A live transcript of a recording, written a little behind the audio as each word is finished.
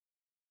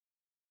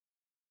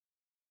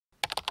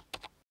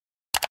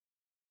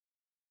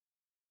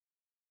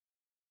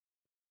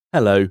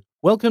Hello,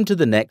 welcome to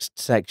the next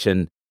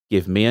section,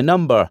 Give me a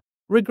number,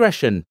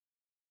 regression.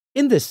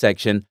 In this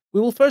section, we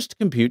will first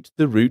compute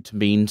the root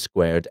mean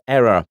squared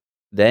error.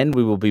 Then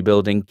we will be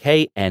building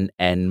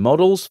KNN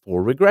models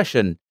for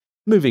regression.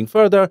 Moving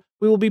further,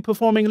 we will be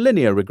performing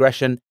linear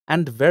regression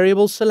and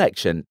variable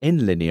selection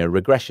in linear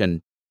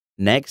regression.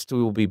 Next,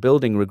 we will be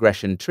building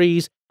regression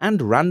trees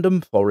and random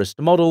forest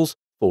models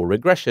for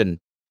regression.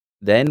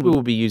 Then we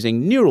will be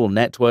using neural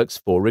networks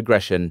for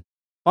regression.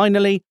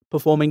 Finally,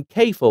 performing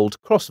k-fold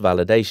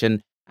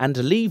cross-validation and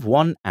leave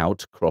one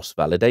out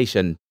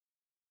cross-validation.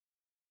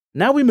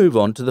 Now we move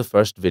on to the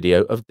first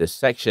video of this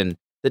section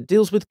that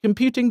deals with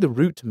computing the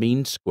root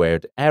mean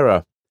squared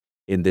error.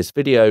 In this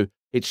video,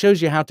 it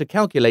shows you how to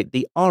calculate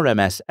the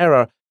RMS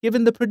error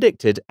given the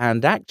predicted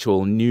and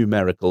actual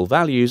numerical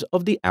values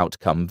of the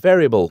outcome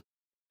variable.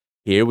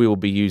 Here we will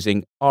be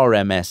using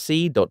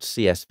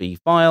rmsc.csv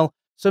file,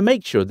 so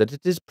make sure that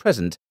it is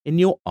present in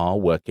your R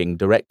working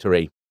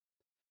directory.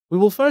 We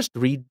will first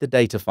read the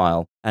data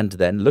file and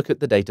then look at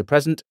the data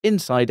present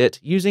inside it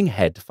using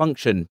head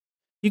function.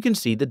 You can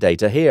see the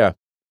data here.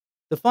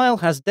 The file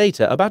has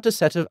data about a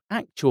set of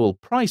actual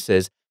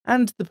prices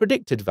and the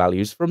predicted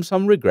values from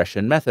some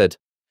regression method.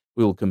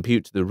 We will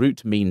compute the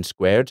root mean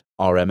squared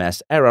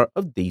RMS error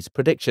of these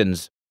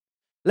predictions.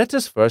 Let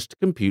us first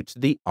compute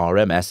the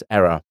RMS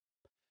error.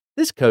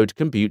 This code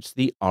computes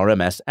the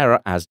RMS error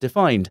as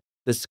defined,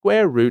 the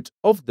square root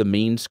of the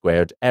mean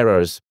squared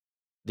errors.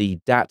 The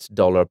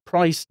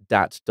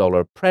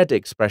 $price.pred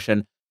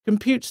expression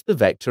computes the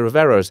vector of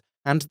errors,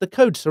 and the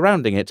code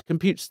surrounding it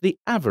computes the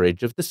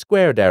average of the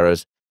squared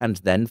errors, and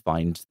then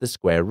finds the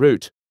square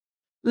root.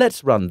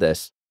 Let's run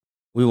this.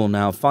 We will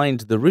now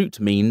find the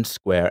root mean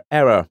square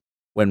error.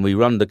 When we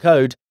run the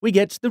code, we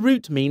get the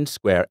root mean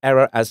square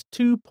error as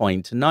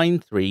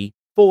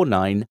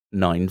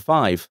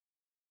 2.934995.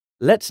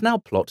 Let's now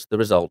plot the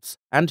results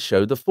and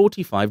show the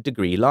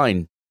 45-degree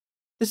line.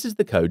 This is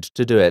the code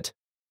to do it.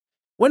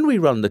 When we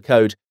run the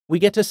code, we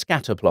get a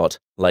scatter plot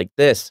like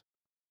this.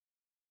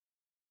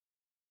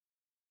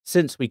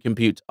 Since we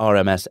compute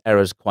RMS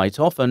errors quite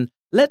often,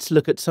 let's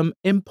look at some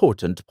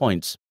important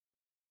points.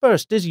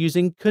 First is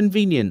using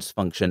convenience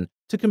function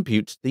to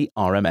compute the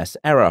RMS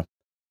error.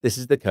 This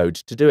is the code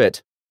to do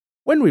it.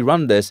 When we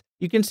run this,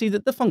 you can see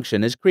that the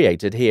function is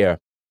created here.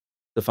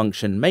 The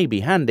function may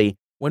be handy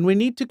when we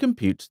need to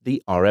compute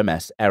the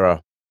RMS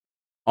error.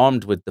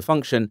 Armed with the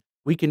function,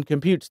 we can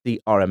compute the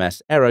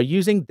RMS error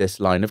using this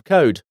line of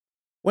code.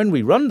 When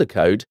we run the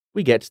code,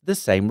 we get the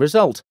same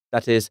result,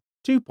 that is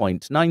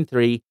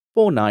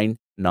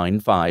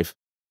 2.934995.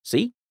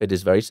 See, it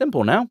is very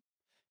simple now.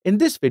 In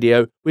this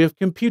video, we have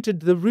computed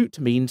the root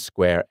mean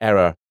square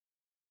error.